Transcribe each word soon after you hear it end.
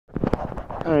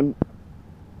I'm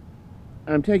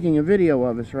taking a video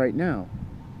of us right now.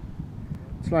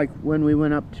 It's like when we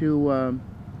went up to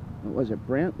what was it,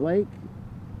 Brant Lake,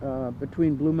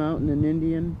 between Blue Mountain and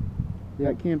Indian,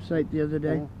 that campsite the other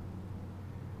day.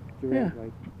 Durant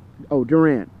Lake. Oh,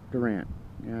 Durant.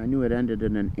 Yeah, I knew it ended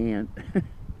in an ant.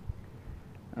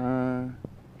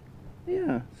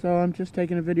 Yeah, so I'm just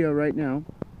taking a video right now,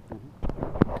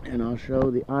 and I'll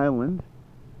show the island,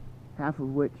 half of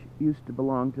which used to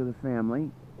belong to the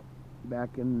family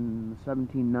back in the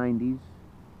 1790s,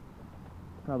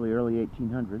 probably early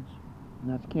 1800s. And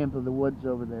that's Camp of the Woods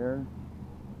over there.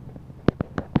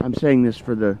 I'm saying this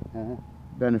for the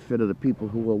benefit of the people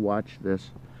who will watch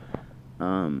this.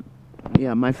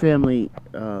 Yeah, my family,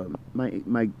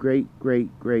 my great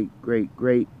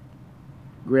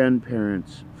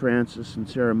grandparents, Francis and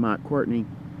Sarah Mott Courtney,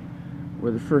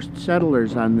 were the first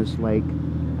settlers on this lake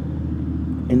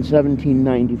in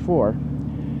 1794,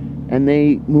 and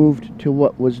they moved to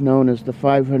what was known as the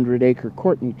 500-acre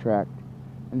Courtney Tract,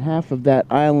 and half of that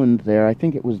island there, I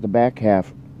think it was the back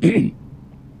half,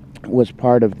 was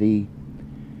part of the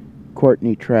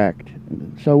Courtney Tract.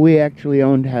 So we actually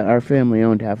owned, our family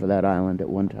owned half of that island at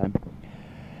one time.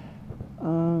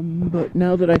 But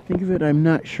now that I think of it, I'm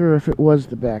not sure if it was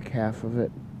the back half of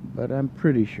it, but I'm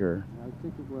pretty sure. I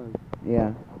think it was.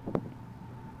 Yeah.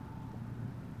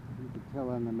 You could tell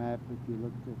on the map if you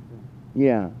looked at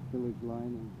Yeah. the village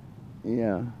line.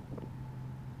 Yeah.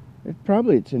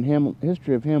 It's in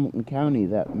history of Hamilton County,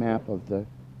 that map of the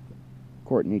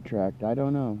Courtney Tract. I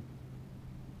don't know.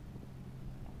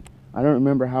 I don't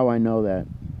remember how I know that,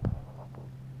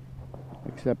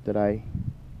 except that I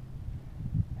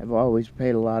have always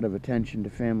paid a lot of attention to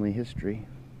family history.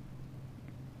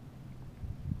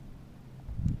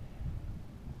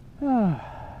 Well,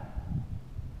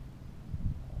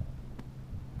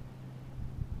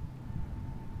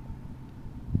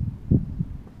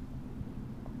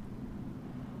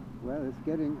 it's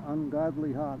getting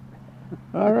ungodly hot.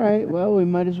 All right, well, we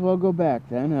might as well go back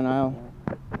then, and I'll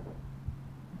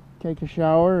take a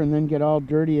shower and then get all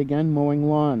dirty again mowing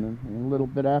lawn and a little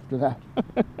bit after that.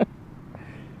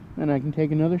 Then I can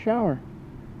take another shower.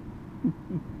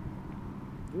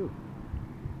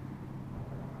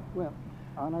 Well,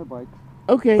 on our bikes.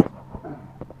 Okay.